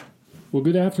Well,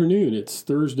 good afternoon. It's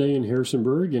Thursday in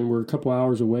Harrisonburg, and we're a couple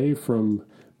hours away from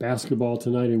basketball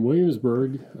tonight in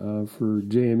Williamsburg for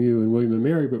JMU and William &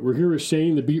 Mary. But we're here with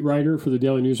Shane, the beat writer for the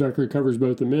Daily News Record, covers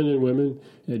both the men and women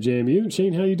at JMU.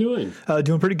 Shane, how you doing?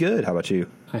 Doing pretty good. How about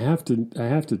you? I have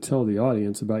to tell the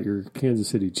audience about your Kansas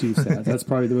City Chiefs hat. That's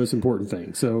probably the most important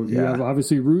thing. So you have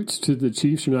obviously roots to the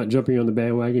Chiefs. You're not jumping on the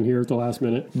bandwagon here at the last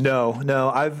minute. No.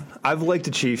 I've liked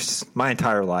the Chiefs my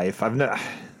entire life.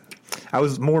 I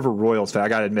was more of a Royals fan. I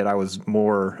got to admit, I was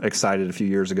more excited a few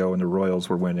years ago when the Royals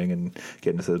were winning and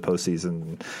getting into the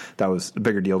postseason. That was a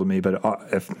bigger deal to me. But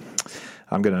if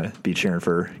I'm going to be cheering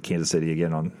for Kansas City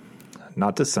again on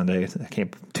not this Sunday,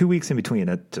 2 weeks in between.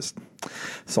 It's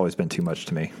always been too much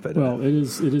to me. But well, it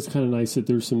is kind of nice that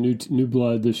there's some new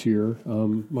blood this year.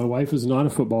 My wife is not a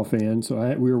football fan, so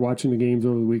we were watching the games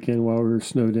over the weekend while we were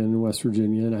snowed in West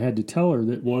Virginia, and I had to tell her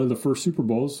that one of the first Super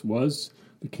Bowls was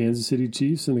the Kansas City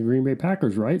Chiefs and the Green Bay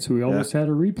Packers, right? So we almost had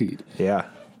a repeat. Yeah.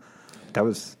 That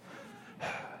was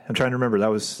 – I'm trying to remember. That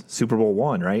was Super Bowl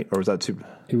I, right? Or was that Super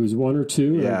 – It was one or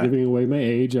two. Yeah. I'm giving away my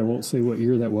age. I won't say what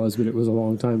year that was, but it was a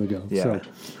long time ago. Yeah. So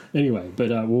anyway, but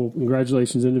well,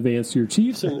 congratulations in advance to your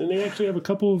Chiefs. And they actually have a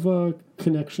couple of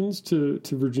connections to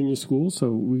Virginia schools. So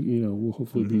we'll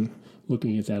hopefully be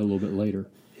looking at that a little bit later.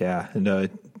 Yeah. And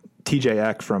TJ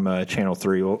Eck from Channel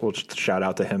 3, we'll shout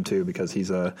out to him too, because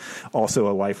he's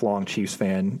also a lifelong Chiefs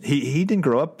fan. He didn't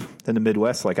grow up in the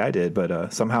Midwest like I did,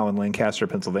 but somehow in Lancaster,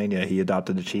 Pennsylvania, he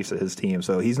adopted the Chiefs as his team.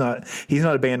 So he's not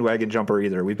a bandwagon jumper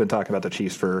either. We've been talking about the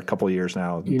Chiefs for a couple of years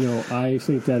now. I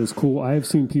think that is cool. I have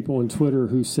seen people on Twitter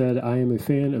who said, I am a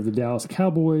fan of the Dallas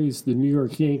Cowboys, the New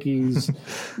York Yankees,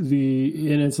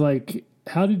 and it's like,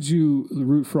 how did you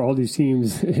root for all these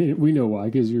teams? We know why,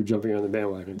 because you're jumping on the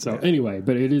bandwagon. So anyway,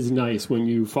 but it is nice when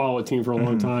you follow a team for a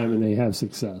long time and they have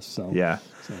success. So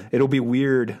it'll be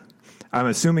weird. I'm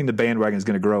assuming the bandwagon is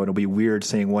going to grow, and it'll be weird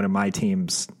seeing one of my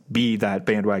teams be that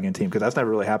bandwagon team, because that's never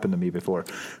really happened to me before.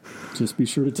 Just be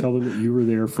sure to tell them that you were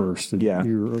there first. And Yeah.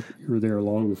 you were there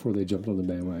long before they jumped on the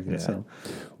bandwagon. Yeah. So,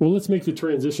 well, let's make the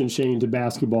transition, Shane, to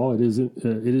basketball. It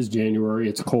is January.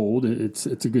 It's cold. It's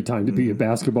a good time to be a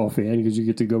basketball fan because you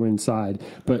get to go inside.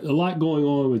 But a lot going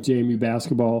on with JMU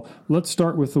basketball. Let's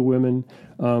start with the women.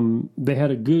 They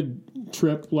had a good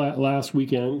trip last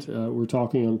weekend. We're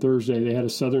talking on Thursday. They had a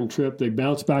southern trip. They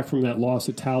bounced back from that loss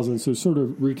at Towson. So sort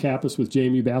of recap us with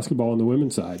JMU basketball on the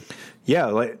women's side. Yeah,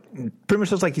 pretty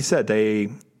much just like you said, they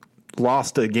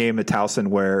lost a game at Towson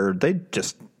where they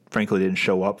just frankly didn't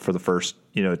show up for the first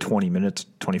 20 minutes,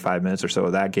 25 minutes or so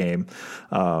of that game.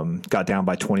 Got down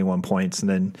by 21 points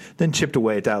and then chipped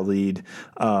away at that lead.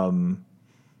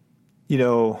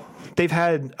 They've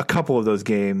had a couple of those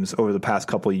games over the past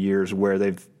couple of years where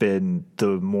they've been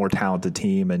the more talented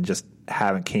team and just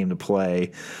haven't came to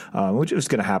play, which is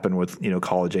going to happen with,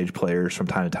 college age players from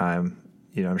time to time,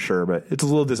 I'm sure. But it's a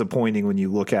little disappointing when you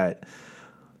look at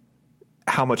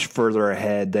how much further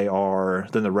ahead they are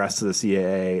than the rest of the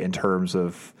CAA in terms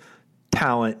of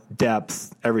talent,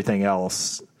 depth, everything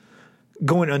else.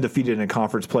 Going undefeated in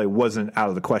conference play wasn't out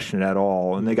of the question at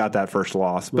all, and they got that first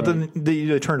loss. But then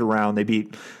they turned around. They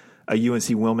beat a UNC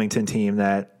Wilmington team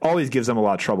that always gives them a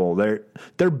lot of trouble.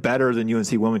 They're better than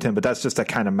UNC Wilmington, but that's just a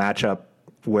kind of matchup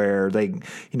where they,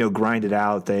 grind it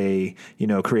out. They,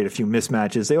 create a few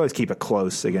mismatches. They always keep it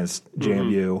close against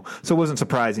JMU. So it wasn't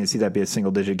surprising to see that be a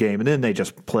single-digit game. And then they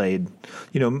just played,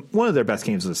 one of their best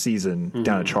games of the season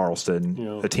down at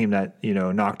Charleston, a team that,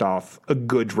 knocked off a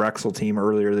good Drexel team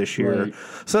earlier this year. Right.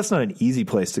 So that's not an easy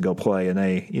place to go play. And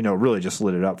they, really just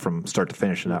lit it up from start to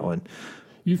finish in that one.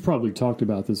 You've probably talked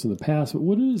about this in the past, but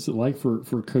what is it like for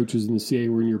coaches in the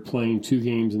CAA when you're playing 2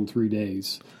 games in 3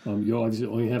 days? You obviously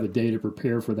only have a day to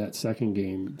prepare for that second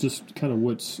game. Just kind of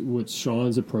what's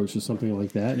Sean's approach to something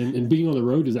like that? And being on the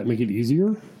road, does that make it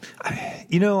easier?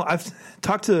 I've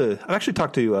actually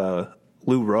talked to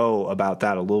Lou Rowe about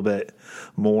that a little bit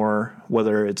more,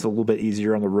 whether it's a little bit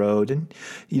easier on the road. And,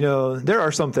 there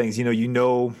are some things,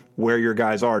 where your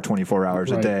guys are 24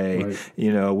 hours a day.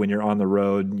 Right. When you're on the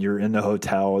road, you're in the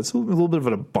hotel. It's a little bit of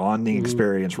a bonding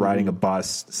experience, riding a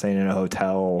bus, staying in a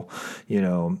hotel,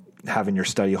 having your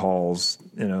study halls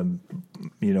in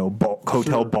a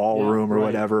hotel ballroom or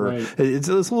whatever. Right. It's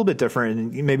a little bit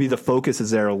different, and maybe the focus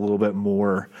is there a little bit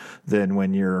more than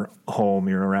when you're home.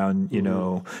 You're around,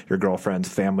 your girlfriend's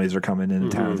families are coming into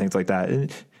town and things like that.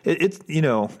 And it's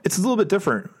it's a little bit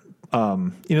different.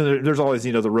 There's always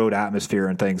the road atmosphere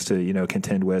and things to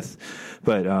contend with,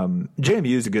 but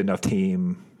JMU is a good enough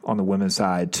team on the women's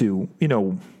side to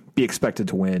be expected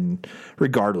to win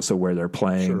regardless of where they're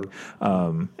playing. Sure.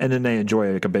 And then they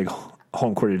enjoy a big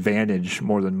home court advantage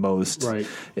more than most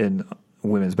in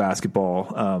women's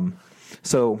basketball.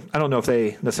 So I don't know if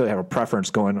they necessarily have a preference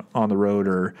going on the road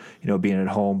or, being at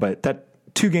home, but that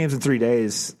 2 games in 3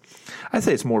 days, I'd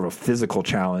say it's more of a physical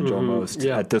challenge almost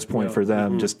at this point for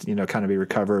them, just, kind of be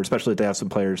recovered, especially if they have some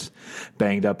players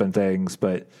banged up and things.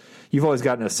 But you've always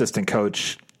got an assistant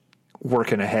coach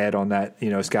working ahead on that,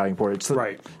 scouting report. It's,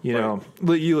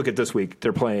 you look at this week,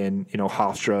 they're playing,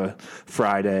 Hofstra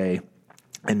Friday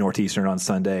and Northeastern on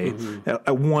Sunday.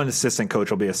 One assistant coach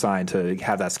will be assigned to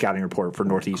have that scouting report for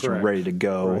Northeastern ready to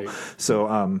go.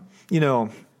 So,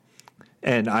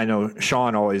 and I know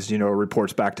Sean always,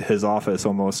 reports back to his office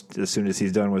almost as soon as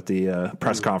he's done with the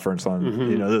press conference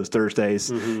on, those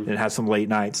Thursdays and have some late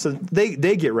nights. So they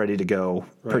get ready to go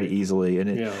pretty easily.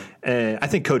 And I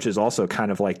think coaches also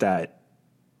kind of like that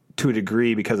to a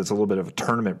degree because it's a little bit of a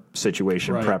tournament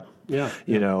situation prep.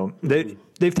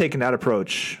 They've taken that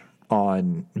approach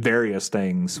on various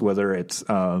things, whether it's,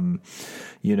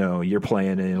 you're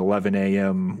playing an 11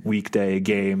 a.m. weekday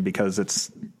game because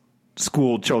it's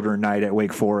school children night at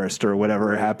Wake Forest or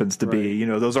whatever it happens to be.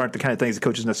 Those aren't the kind of things that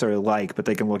coaches necessarily like, but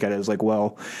they can look at it as like,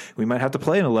 well, we might have to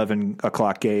play an 11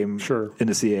 o'clock game in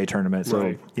the CAA tournament.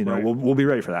 So, we'll be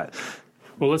ready for that.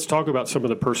 Well, let's talk about some of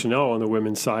the personnel on the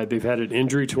women's side. They've had an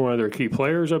injury to one of their key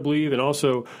players, I believe, and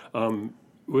also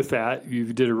with that,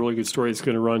 you did a really good story that's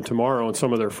going to run tomorrow on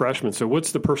some of their freshmen. So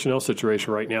what's the personnel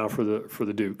situation right now for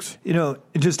the Dukes?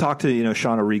 Just talked to,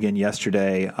 Sean O'Regan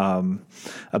yesterday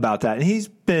about that. And he's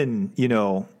been,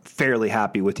 fairly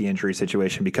happy with the injury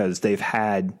situation because they've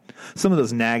had some of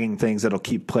those nagging things that'll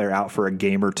keep player out for a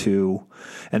game or two.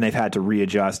 And they've had to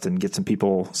readjust and get some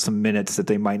people some minutes that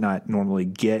they might not normally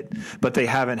get. But they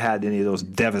haven't had any of those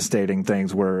devastating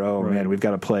things where, man, we've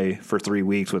got to play for 3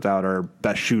 weeks without our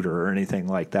best shooter or anything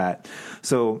like that.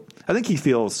 So I think he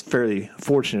feels fairly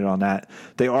fortunate on that.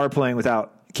 They are playing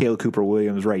without Kayla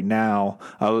Cooper-Williams right now.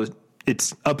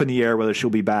 It's up in the air whether she'll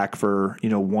be back for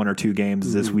 1 or 2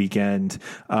 games this weekend.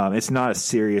 It's not a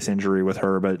serious injury with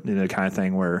her, but the kind of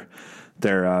thing where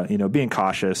they're being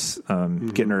cautious,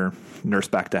 getting her nurse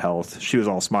back to health. She was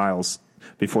all smiles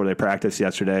before they practiced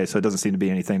yesterday, so it doesn't seem to be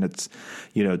anything that's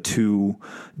too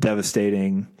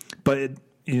devastating. But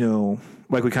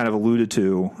like we kind of alluded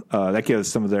to, that gives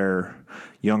some of their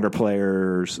younger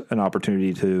players an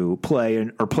opportunity to play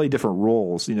or play different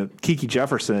roles. Kiki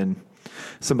Jefferson,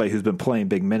 somebody who's been playing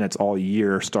big minutes all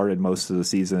year, started most of the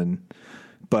season,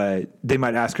 but they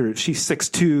might ask her, she's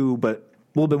 6'2", but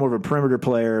a little bit more of a perimeter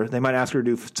player. They might ask her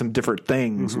to do some different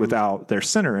things without their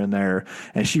center in there.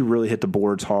 And she really hit the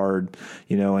boards hard,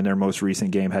 in their most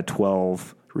recent game, had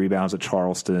 12 rebounds at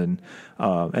Charleston.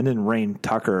 And then Rain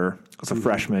Tucker was a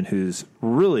freshman who's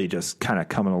really just kind of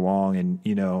coming along. And,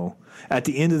 at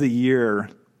the end of the year,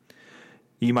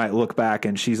 you might look back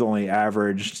and she's only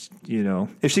averaged,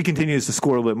 if she continues to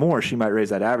score a little bit more, she might raise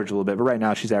that average a little bit. But right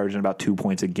now she's averaging about 2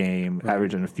 points a game,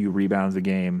 averaging a few rebounds a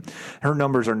game. Her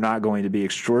numbers are not going to be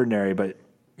extraordinary, but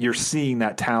you're seeing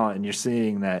that talent and you're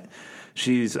seeing that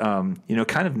she's, kind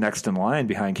of next in line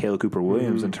behind Kayla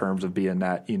Cooper-Williams in terms of being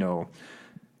that,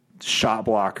 shot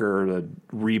blocker, the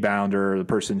rebounder, the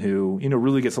person who,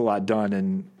 really gets a lot done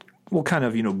and will kind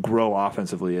of, grow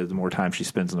offensively as the more time she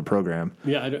spends in the program.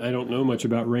 Yeah, I don't know much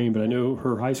about Rain, but I know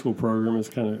her high school program is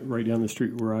kind of right down the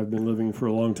street where I've been living for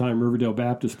a long time. Riverdale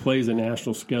Baptist plays a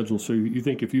national schedule, so you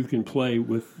think if you can play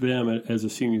with them as a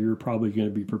senior, you're probably going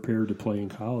to be prepared to play in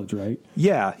college, right?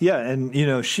 Yeah, and,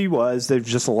 there's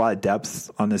just a lot of depth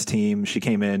on this team. She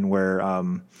came in where,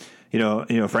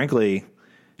 frankly,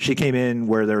 she came in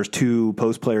where there was 2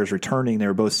 post players returning. They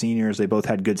were both seniors. They both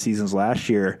had good seasons last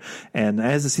year. And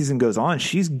as the season goes on,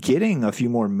 she's getting a few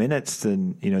more minutes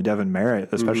than, Devin Merritt,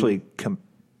 especially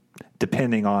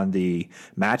depending on the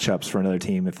matchups for another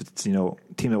team. If it's, a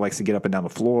team that likes to get up and down the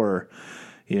floor,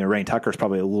 Rain Tucker's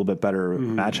probably a little bit better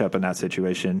matchup in that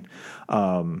situation.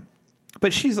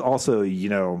 But she's also, she's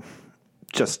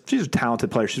a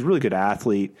talented player. She's a really good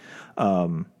athlete.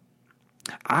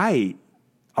 I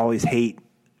always hate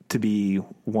to be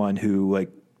one who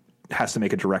has to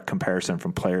make a direct comparison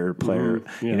from player to player.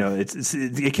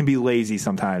 It can be lazy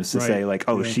sometimes to say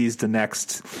she's the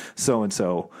next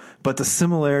so-and-so, but the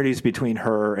similarities between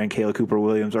her and Kayla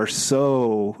Cooper-Williams are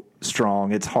so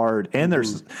strong. It's hard. And they're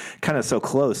kind of so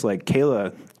close. Like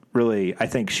Kayla really, I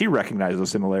think she recognized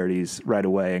those similarities right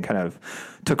away and kind of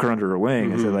took her under her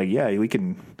wing and said we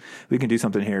can do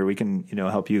something here. We can,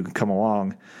 help you come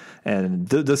along. And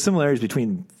the similarities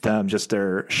between them, just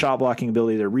their shot blocking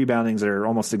ability, their reboundings, they're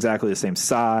almost exactly the same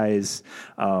size.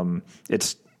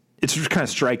 It's just kind of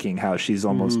striking how she's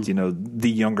almost, the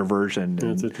younger version.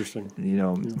 That's interesting.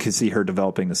 Can see her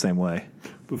developing the same way.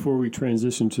 before we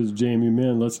transition to the JMU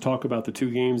men, let's talk about the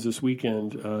 2 games this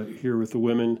weekend here with the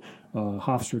women.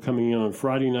 Hofstra coming in on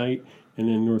Friday night, and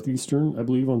then Northeastern, I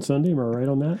believe, on Sunday. Am I right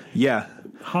on that? Yeah.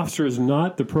 Hofstra is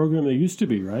not the program they used to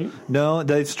be, right? No,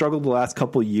 they've struggled the last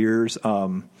couple of years.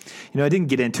 I didn't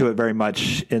get into it very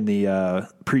much in the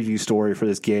preview story for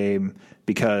this game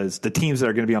because the teams that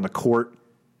are going to be on the court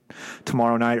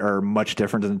tomorrow night are much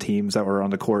different than the teams that were on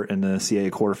the court in the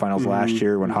CAA quarterfinals last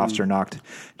year when Hofstra knocked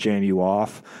JMU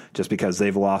off, just because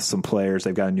they've lost some players.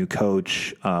 They've got a new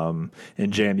coach, and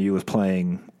JMU was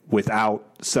playing without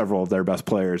several of their best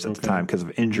players at the time because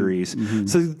of injuries.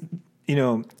 So,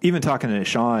 even talking to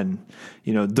Sean,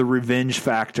 the revenge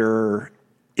factor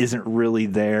isn't really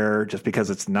there just because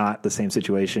it's not the same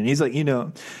situation. He's like, he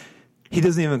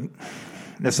doesn't even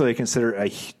necessarily consider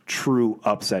a true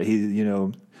upset.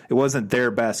 It wasn't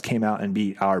their best came out and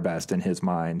beat our best in his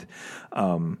mind.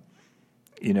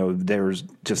 There was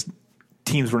just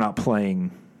teams were not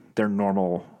playing their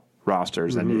normal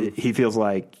rosters. And he feels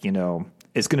like,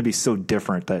 it's going to be so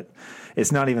different that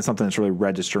it's not even something that's really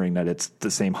registering that it's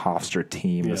the same Hofstra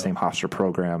team, the same Hofstra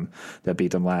program that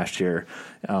beat them last year.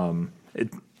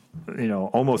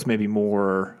 Almost maybe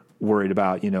more worried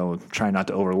about, trying not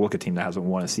to overlook a team that hasn't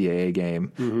won a CAA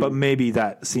game. But maybe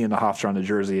that seeing the Hofstra on the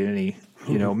jersey, any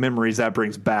memories that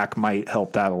brings back might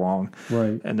help that along.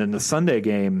 Right. And then the Sunday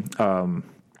game,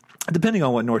 depending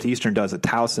on what Northeastern does at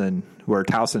Towson, where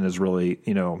Towson has really,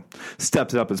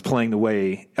 stepped up, is playing the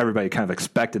way everybody kind of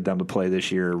expected them to play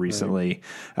this year recently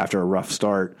after a rough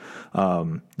start.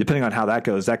 Depending on how that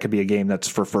goes, that could be a game that's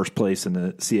for first place in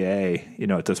the CAA,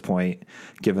 at this point,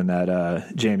 given that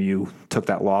JMU took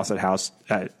that loss at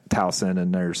Towson,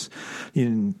 and there's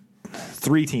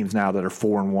 3 teams now that are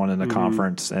 4-1 in the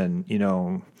conference, and,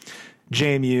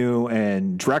 JMU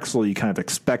and Drexel, you kind of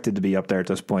expected to be up there at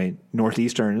this point.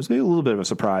 Northeastern is a little bit of a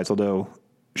surprise, although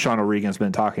Sean O'Regan's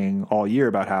been talking all year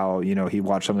about how, he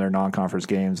watched some of their non-conference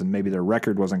games and maybe their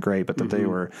record wasn't great, but that they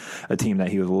were a team that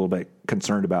he was a little bit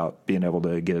concerned about being able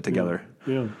to get it together.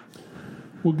 Yeah.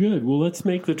 Well, good. Well, let's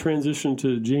make the transition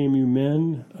to JMU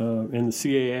men and the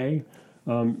CAA.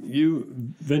 You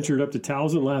ventured up to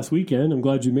Towson last weekend. I'm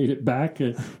glad you made it back.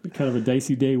 Kind of a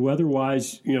dicey day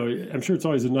weather-wise. I'm sure it's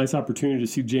always a nice opportunity to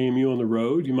see JMU on the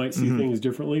road. You might see things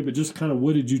differently, but just kind of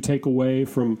what did you take away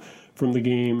from the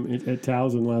game at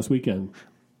Towson last weekend?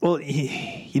 Well,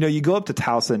 you go up to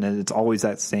Towson and it's always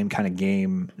that same kind of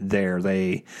game there.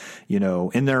 They,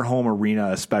 in their home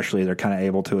arena especially, they're kind of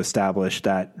able to establish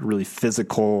that really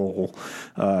physical,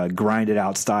 grinded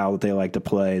out style that they like to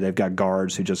play. They've got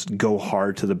guards who just go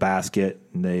hard to the basket.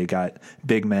 And they got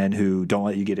big men who don't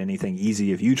let you get anything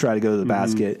easy if you try to go to the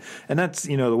basket. And that's,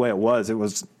 the way it was. It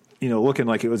was, looking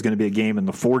like it was going to be a game in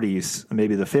the 40s,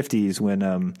 maybe the 50s when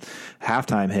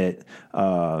halftime hit.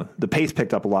 The pace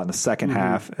picked up a lot in the second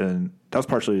half, and that was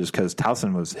partially just because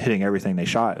Towson was hitting everything they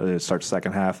shot to start the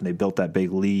second half, and they built that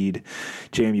big lead.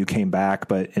 JMU came back,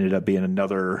 but ended up being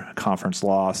another conference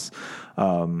loss,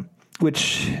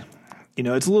 which,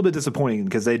 it's a little bit disappointing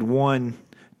because they'd won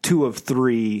 2 of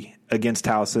 3 against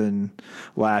Towson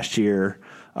last year,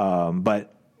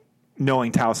 but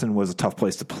knowing Towson was a tough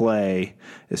place to play,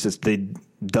 it's just they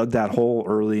dug that hole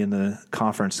early in the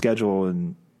conference schedule,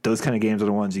 and those kind of games are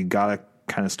the ones you got to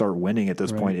kind of start winning at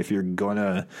this point if you're going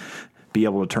to be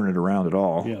able to turn it around at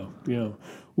all. Yeah.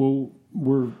 Well,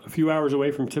 we're a few hours away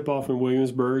from tip-off in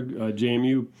Williamsburg.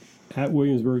 JMU at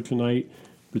Williamsburg tonight.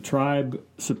 The Tribe,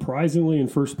 surprisingly in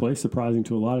first place, surprising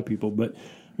to a lot of people, but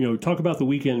talk about the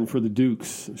weekend for the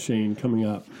Dukes, Shane, coming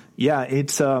up. Yeah,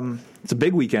 it's a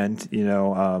big weekend.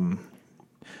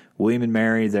 William and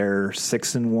Mary, they're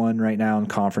 6-1 right now in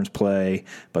conference play,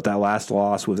 but that last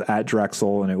loss was at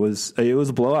Drexel, and it was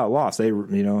a blowout loss. They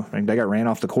got ran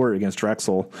off the court against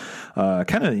Drexel.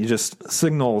 Kind of just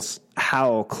signals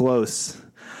how close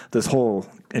this whole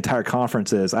entire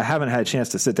conference is. I haven't had a chance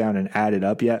to sit down and add it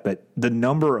up yet, but the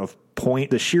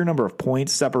sheer number of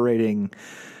points separating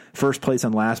first place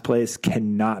and last place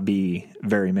cannot be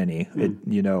very many.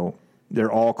 They're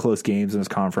all close games in this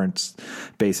conference,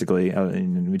 basically.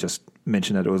 And we just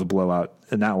mentioned that it was a blowout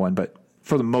in that one, but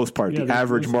for the most part, the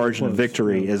average margin of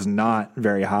victory is not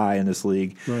very high in this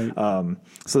league. Right.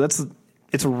 So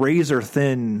it's a razor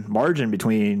thin margin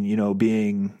between,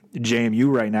 being JMU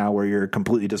right now where you're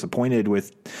completely disappointed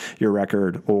with your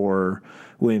record, or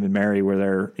William and Mary where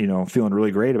they're, feeling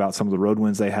really great about some of the road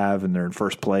wins they have and they're in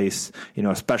first place,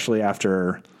 especially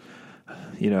after,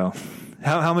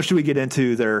 how much do we get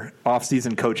into their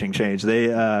off-season coaching change? They,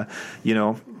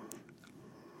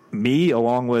 me,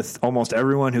 along with almost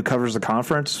everyone who covers the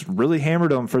conference, really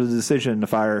hammered them for the decision to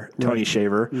fire Tony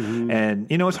Shaver. And,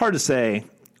 it's hard to say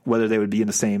whether they would be in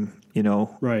the same,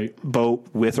 right. boat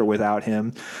with or without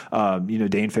him.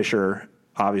 Dane Fisher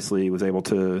obviously was able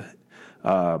to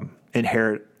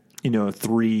inherit,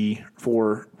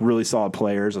 3-4 really solid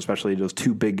players, especially those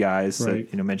two big guys right.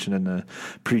 that, mentioned in the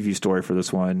preview story for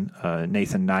this one.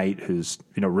 Nathan Knight, who's,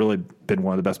 really been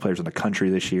one of the best players in the country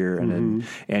this year. And then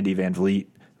Andy Van Vliet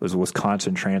was a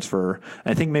Wisconsin transfer.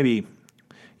 And I think maybe,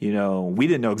 we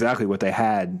didn't know exactly what they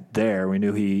had there. We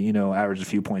knew he, averaged a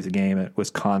few points a game at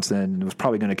Wisconsin and was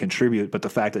probably going to contribute. But the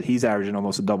fact that he's averaging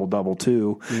almost a double-double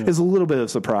too is a little bit of a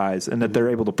surprise. And that they're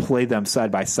able to play them side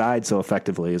by side so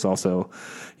effectively is also,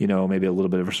 maybe a little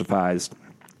bit of a surprise.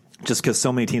 Just because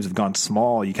so many teams have gone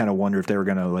small, you kind of wonder if they were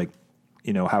going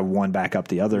to have one back up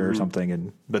the other or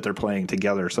something. But they're playing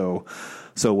together so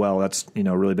well. That's,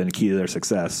 really been a key to their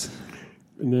success.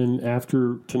 And then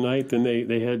after tonight, then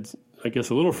they had, I guess,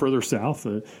 a little further south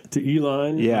to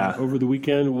Elon over the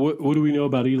weekend. What do we know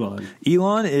about Elon?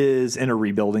 Elon is in a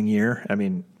rebuilding year. I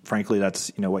mean, frankly,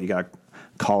 that's what you got to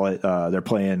call it. They're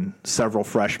playing several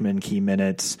freshmen key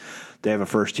minutes. They have a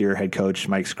first-year head coach,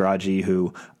 Mike Scroggie,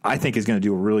 who I think is going to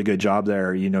do a really good job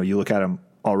there. You look at them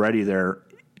already, they're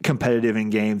competitive in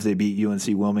games. They beat UNC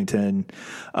Wilmington.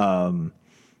 And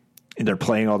they're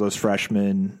playing all those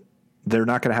freshmen. They're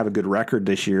not going to have a good record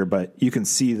this year, but you can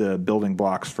see the building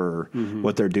blocks for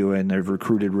what they're doing. They've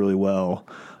recruited really well.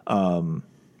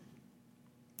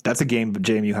 That's a game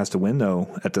JMU has to win,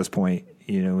 though, at this point.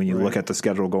 When you look at the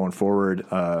schedule going forward,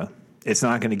 it's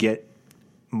not going to get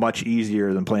much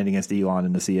easier than playing against Elon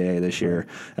in the CAA this year.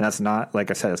 And that's not,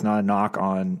 like I said, it's not a knock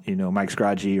on, Mike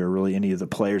Scroggie or really any of the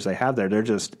players they have there. They're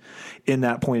just in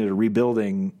that point of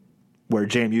rebuilding where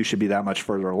JMU should be that much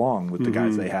further along with the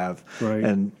guys they have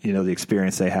and, the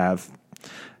experience they have.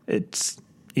 It's,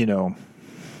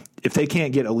 if they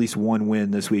can't get at least one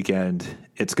win this weekend,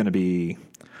 it's going to be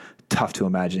tough to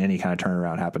imagine any kind of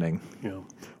turnaround happening. Yeah.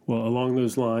 Well, along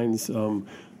those lines,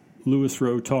 Lewis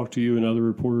Rowe talked to you and other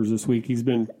reporters this week. He's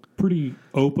been pretty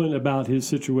open about his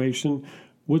situation.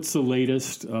 What's the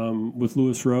latest with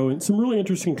Lewis Rowe? And some really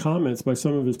interesting comments by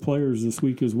some of his players this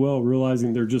week as well,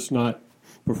 realizing they're just not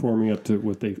performing up to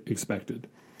what they expected.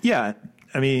 Yeah.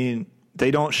 I mean,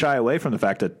 they don't shy away from the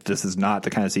fact that this is not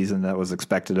the kind of season that was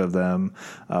expected of them,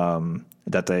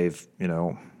 that they've,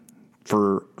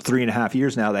 for 3.5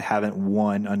 years now, they haven't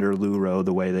won under Lou Rowe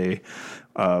the way they,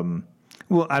 I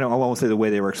won't say the way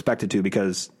they were expected to,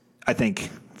 because I think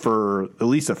for at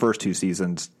least the first two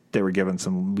seasons, they were given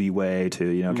some leeway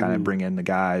to, kind of bring in the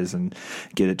guys and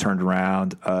get it turned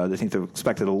around. I think they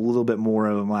expected a little bit more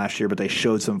of them last year, but they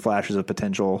showed some flashes of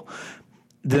potential.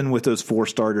 Then with those 4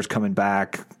 starters coming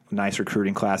back, nice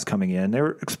recruiting class coming in, they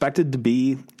were expected to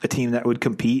be a team that would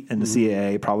compete in the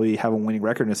CAA, probably have a winning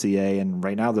record in the CAA, and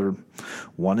right now they're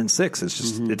 1-6. It's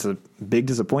just it's a big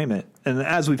disappointment. And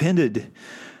as we've hinted,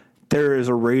 there is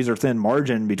a razor-thin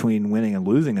margin between winning and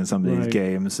losing in some of these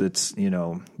games. It's,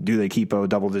 do they keep a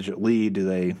double-digit lead? Do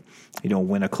they,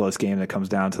 win a close game that comes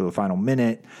down to the final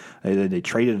minute? They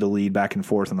traded a lead back and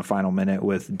forth in the final minute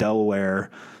with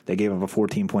Delaware. They gave up a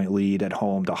 14-point lead at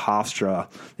home to Hofstra.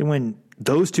 And when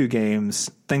those two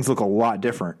games, things look a lot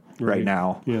different right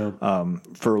now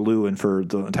for Lou and for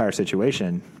the entire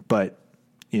situation. But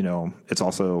it's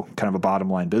also kind of a bottom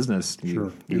line business.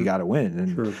 You got to win,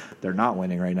 and they're not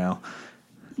winning right now.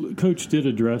 Coach did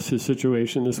address his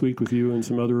situation this week with you and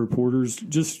some other reporters.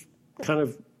 Just kind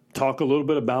of talk a little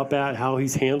bit about that, how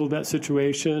he's handled that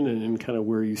situation, and kind of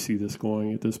where you see this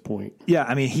going at this point. Yeah,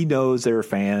 I mean, he knows there are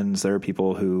fans, there are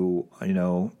people who,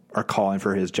 are calling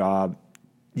for his job.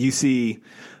 You see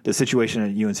the situation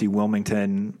at UNC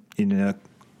Wilmington,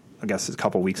 I guess a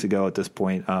couple weeks ago at this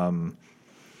point,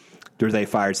 where they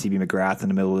fired CB McGrath in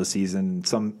the middle of the season.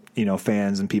 Some,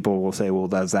 fans and people will say, well,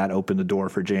 does that open the door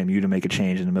for JMU to make a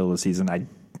change in the middle of the season?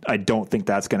 I don't think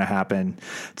that's going to happen.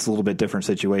 It's a little bit different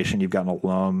situation. You've got an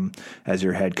alum as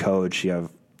your head coach. You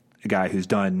have a guy who's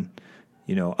done,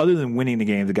 other than winning the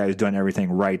game, the guy who's done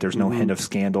everything right. There's no hint of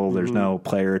scandal. There's no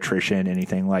player attrition,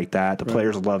 anything like that. The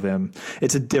players love him.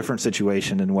 It's a different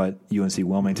situation than what UNC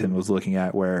Wilmington was looking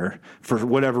at, where for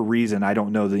whatever reason, I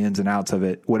don't know the ins and outs of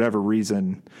it, whatever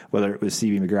reason, whether it was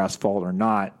CB McGrath's fault or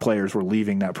not, players were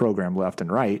leaving that program left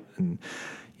and right. And,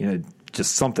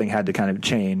 just something had to kind of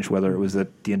change, whether it was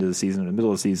at the end of the season or the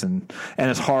middle of the season. And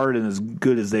as hard and as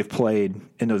good as they've played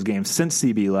in those games since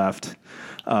CB left,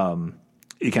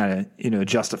 it kind of,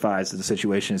 justifies the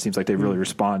situation. It seems like they've really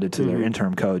responded to their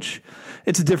interim coach.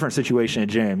 It's a different situation at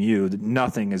JMU.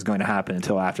 Nothing is going to happen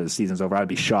until after the season's over. I'd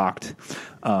be shocked.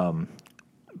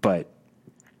 But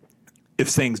if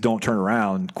things don't turn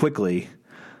around quickly,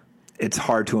 it's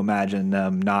hard to imagine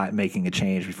them not making a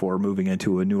change before moving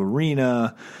into a new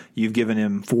arena. You've given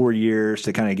him 4 years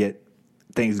to kind of get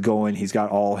things going. He's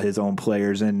got all his own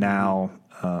players in now.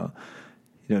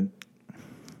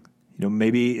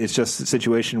 Maybe it's just a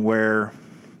situation where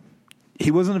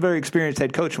he wasn't a very experienced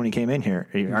head coach when he came in here.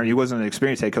 He wasn't an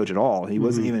experienced head coach at all. He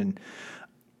wasn't even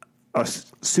a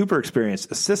super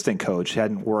experienced assistant coach. He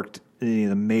hadn't worked in any of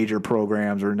the major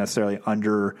programs or necessarily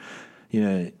under,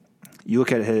 you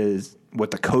look at what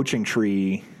the coaching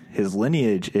tree, his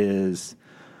lineage is,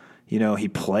 he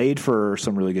played for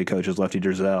some really good coaches, Lefty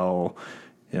Driesell,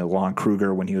 Lon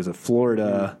Kruger when he was at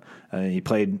Florida. He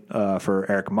played for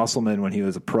Eric Musselman when he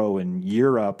was a pro in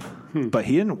Europe, but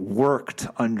he hadn't worked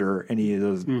under any of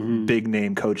those big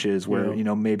name coaches where,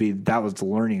 maybe that was the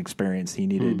learning experience he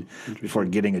needed before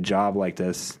getting a job like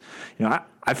this.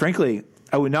 I frankly,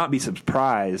 I would not be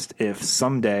surprised if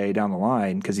someday down the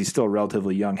line, because he's still a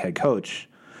relatively young head coach,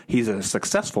 he's a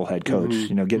successful head coach,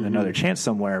 getting another chance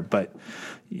somewhere. But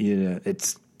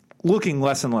it's looking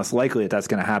less and less likely that's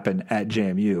going to happen at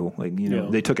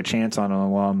JMU. They took a chance on an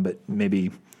alum, but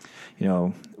maybe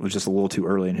it was just a little too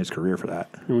early in his career for that.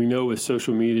 And we know with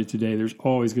social media today, there's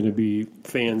always going to be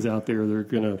fans out there that are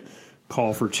going to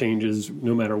call for changes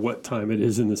no matter what time it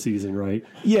is in the season, right?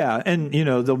 Yeah, and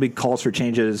there'll be calls for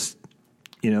changes.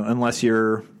 Unless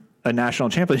you're a national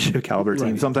championship caliber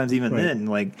team, sometimes even then,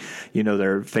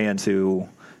 there are fans who,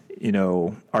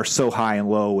 are so high and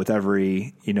low with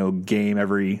every, game,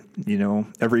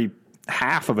 every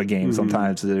half of a game.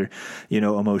 Sometimes their,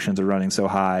 emotions are running so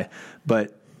high,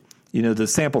 but the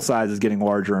sample size is getting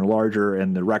larger and larger,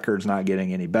 and the record's not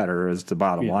getting any better is the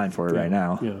bottom line for it right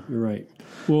now. Yeah, you're right.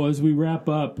 Well, as we wrap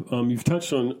up, you've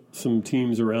touched on some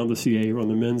teams around the CAA on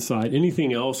the men's side.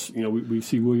 Anything else? We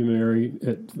see William & Mary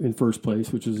in first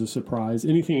place, which is a surprise.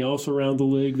 Anything else around the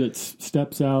league that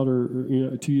steps out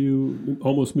or to you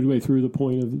almost midway through the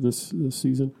point of this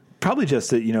season? Probably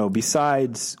just that,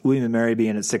 besides William & Mary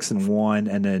being at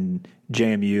 6-1 and then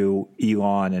JMU,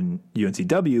 Elon, and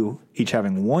UNCW each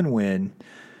having one win,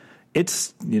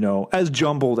 it's, as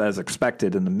jumbled as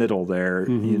expected in the middle there.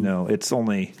 It's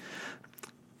only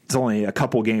a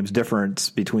couple games difference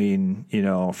between,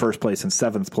 first place and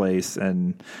seventh place.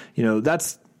 And,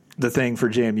 that's the thing for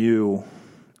JMU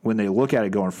when they look at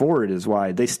it going forward is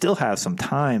why they still have some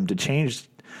time to change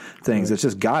things. Right. It's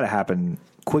just got to happen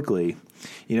quickly.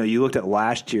 You looked at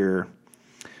last year,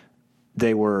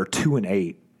 they were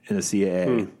 2-8 in the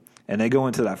CAA, and they go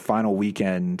into that final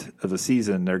weekend of the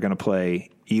season. They're going to play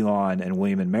Elon and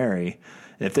William & Mary.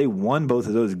 And if they won both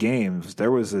of those games,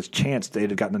 there was a chance they'd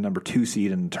have gotten the number 2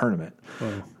 seed in the tournament.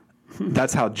 Oh.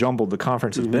 That's how jumbled the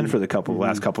conference has been for the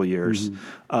last couple of years.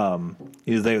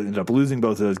 They ended up losing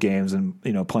both of those games and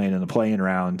playing in the play-in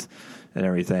round and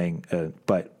everything.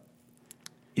 But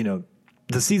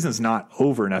the season's not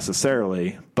over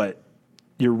necessarily, but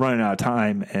you're running out of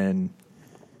time, and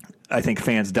I think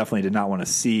fans definitely did not want to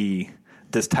see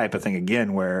this type of thing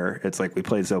again, where it's like we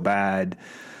played so bad,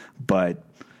 but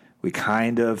we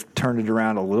kind of turned it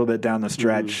around a little bit down the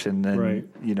stretch, and then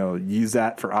use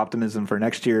that for optimism for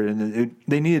next year. And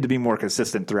they needed to be more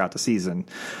consistent throughout the season,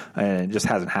 and it just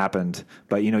hasn't happened.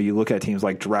 But you look at teams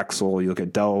like Drexel, you look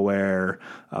at Delaware,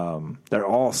 they're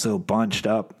all so bunched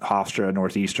up. Hofstra,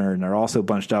 Northeastern, they're also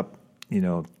bunched up.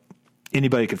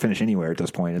 Anybody could finish anywhere at this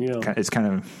point. It's kind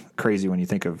of crazy when you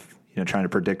think of trying to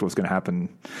predict what's going to happen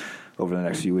over the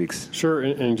next few weeks. Sure,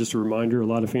 and just a reminder, a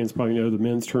lot of fans probably know the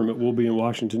men's tournament will be in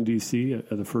Washington, D.C. at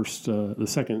the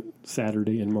second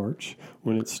Saturday in March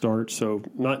when it starts, so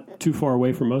not too far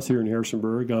away from us here in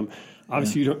Harrisonburg.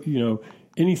 Obviously, you don't,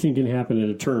 anything can happen at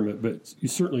a tournament, but you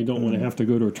certainly don't want to have to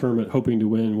go to a tournament hoping to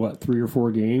win, 3 or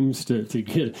 4 games to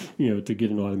get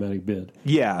an automatic bid.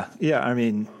 Yeah. I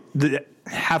mean,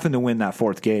 having to win that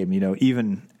fourth game,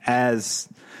 even as,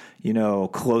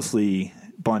 closely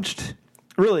bunched.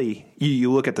 Really,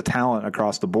 you look at the talent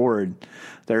across the board,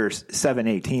 there's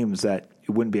 7-8 teams that it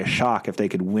wouldn't be a shock if they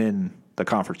could win the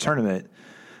conference tournament.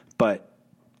 But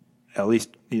at least,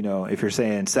 if you're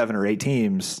saying 7 or 8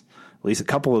 teams, at least a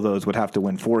couple of those would have to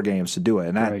win 4 games to do it.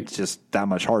 And that's just that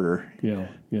much harder. Yeah.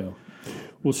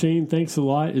 Well, Shane, thanks a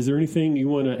lot. Is there anything you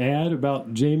want to add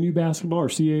about JMU basketball or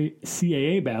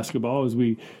CAA basketball as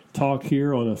we talk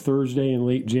here on a Thursday in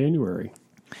late January?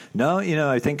 No,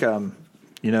 I think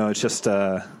it's just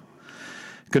going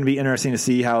to be interesting to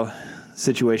see how the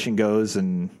situation goes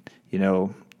and,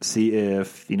 see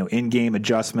if, in-game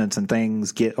adjustments and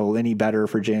things get any better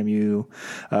for JMU.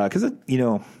 Because,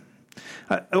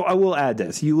 I will add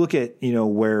this. You look at,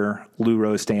 where Lou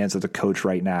Rose stands as a coach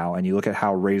right now, and you look at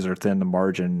how razor thin the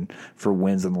margin for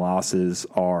wins and losses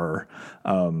are.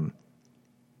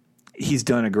 he's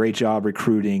done a great job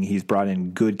recruiting. He's brought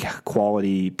in good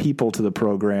quality people to the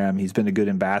program. He's been a good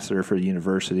ambassador for the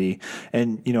university.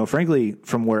 And, frankly,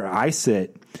 from where I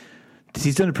sit,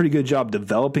 he's done a pretty good job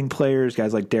developing players.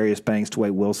 Guys like Darius Banks,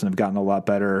 Dwight Wilson have gotten a lot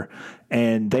better.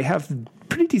 And they have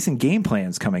pretty decent game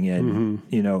plans coming in,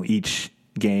 each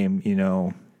game.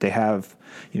 They have,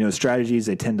 strategies.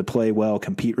 They tend to play well,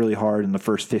 compete really hard in the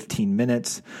first 15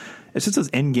 minutes. It's just those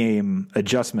end game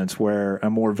adjustments where a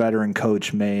more veteran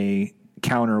coach may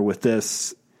counter with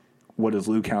this. What does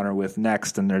Lou counter with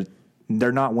next? And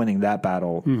they're not winning that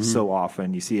battle so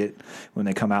often. You see it when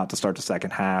they come out to start the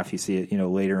second half. You see it,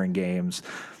 later in games.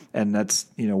 And that's,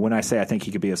 when I say I think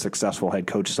he could be a successful head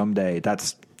coach someday,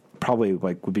 that's probably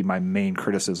would be my main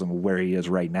criticism of where he is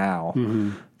right now.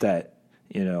 That,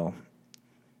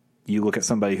 you look at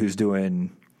somebody who's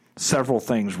doing several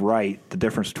things right. The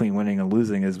difference between winning and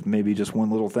losing is maybe just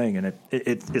one little thing, and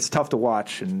it's tough to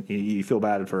watch, and you feel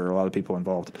bad for a lot of people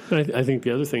involved. I think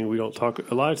the other thing we don't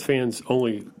talk, a lot of fans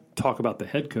only talk about the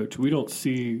head coach. We don't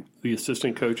see the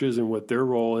assistant coaches and what their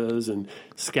role is, and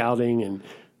scouting,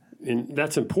 and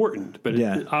that's important. But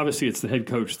obviously, it's the head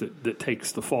coach that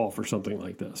takes the fall for something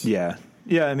like this. Yeah.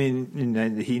 Yeah, I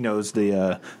mean, he knows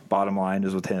the bottom line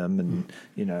is with him,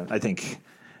 and I think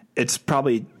it's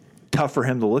probably tough for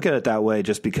him to look at it that way,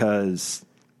 just because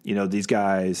these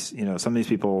guys, some of these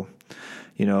people,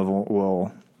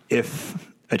 will, if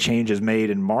a change is made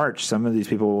in March, some of these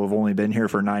people will have only been here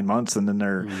for 9 months, and then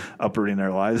they're uprooting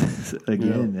their lives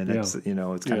again, and it's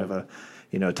it's kind of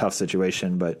a tough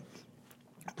situation, but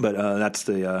that's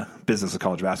the business of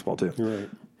college basketball too. Right.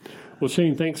 Well,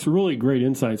 Shane, thanks for really great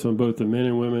insights on both the men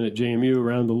and women at JMU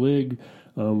around the league.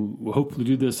 We'll hopefully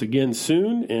do this again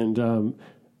soon, and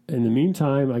in the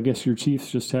meantime, I guess your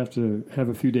Chiefs just have to have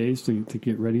a few days to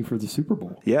get ready for the Super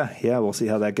Bowl. Yeah, we'll see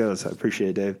how that goes. I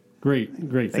appreciate it, Dave. Great.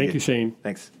 Thank you, Shane.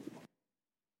 Thanks.